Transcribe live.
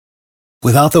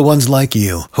Without the ones like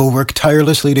you, who work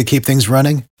tirelessly to keep things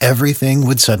running, everything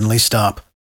would suddenly stop.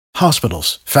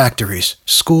 Hospitals, factories,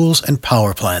 schools, and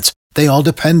power plants, they all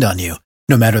depend on you.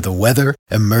 No matter the weather,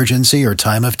 emergency, or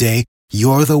time of day,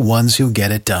 you're the ones who get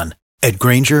it done. At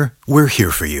Grainger, we're here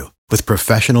for you with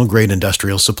professional-grade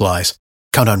industrial supplies.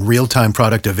 Count on real-time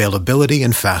product availability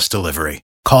and fast delivery.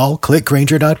 Call,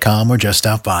 clickgrainger.com, or just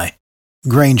stop by.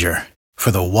 Grainger, for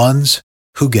the ones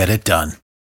who get it done.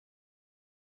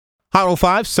 Hot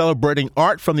 05, celebrating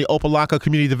art from the Opa Locka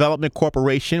Community Development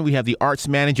Corporation. We have the arts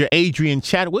manager, Adrian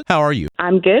Chadwick. How are you?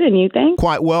 I'm good, and you think?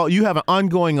 Quite well. You have an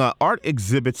ongoing art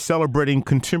exhibit celebrating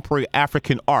contemporary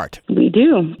African art. We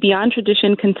do. Beyond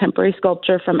Tradition Contemporary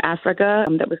Sculpture from Africa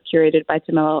that was curated by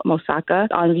Tamela Mosaka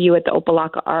on view at the Opa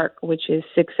Locka Arc, which is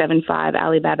 675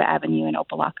 Alibaba Avenue in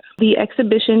Opa Locka. The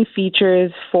exhibition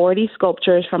features 40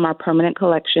 sculptures from our permanent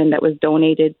collection that was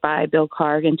donated by Bill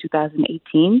Carg in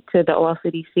 2018 to the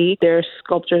OLCDC. They're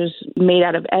sculptures made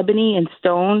out of ebony and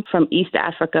stone from East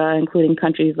Africa, including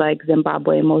countries like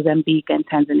Zimbabwe, Mozambique, and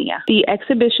Tanzania. The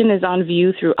exhibition is on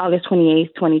view through August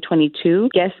 28th, 2022.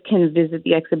 Guests can visit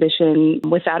the exhibition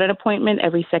without an appointment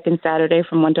every second Saturday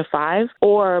from 1 to 5,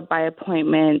 or by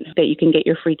appointment that you can get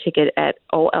your free ticket at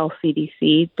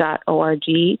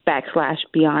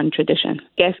olcdc.org/Beyond Tradition.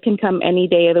 Guests can come any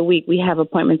day of the week. We have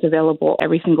appointments available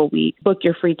every single week. Book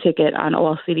your free ticket on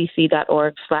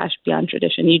olcdc.org/Beyond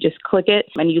Tradition. You just click it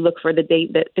and you look for the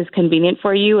date that is convenient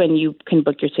for you, and you can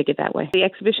book your ticket that way. The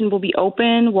exhibition will be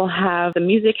open. We'll have the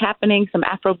music happening, some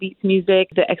Afrobeats music.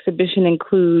 The exhibition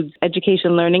includes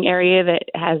education learning area that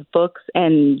has books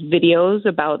and videos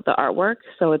about the artwork,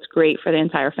 so it's great for the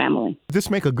entire family. Does this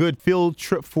make a good field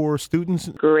trip for students?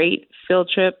 Great field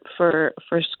trip for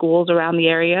schools around the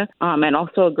area, and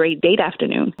also a great date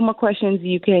afternoon. For more questions,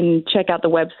 you can check out the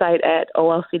website at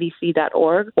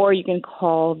olcdc.org, or you can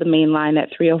call the main line at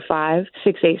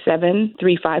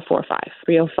 305-687-3545.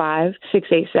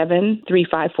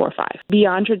 305-687-3545.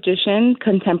 Beyond Tradition,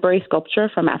 Contemporary Sculpture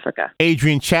from Africa.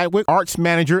 Adrian Chadwick, arts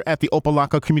manager at the Opa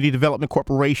Locka Community Development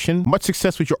Corporation. Much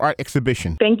success with your art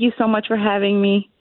exhibition. Thank you so much for having me.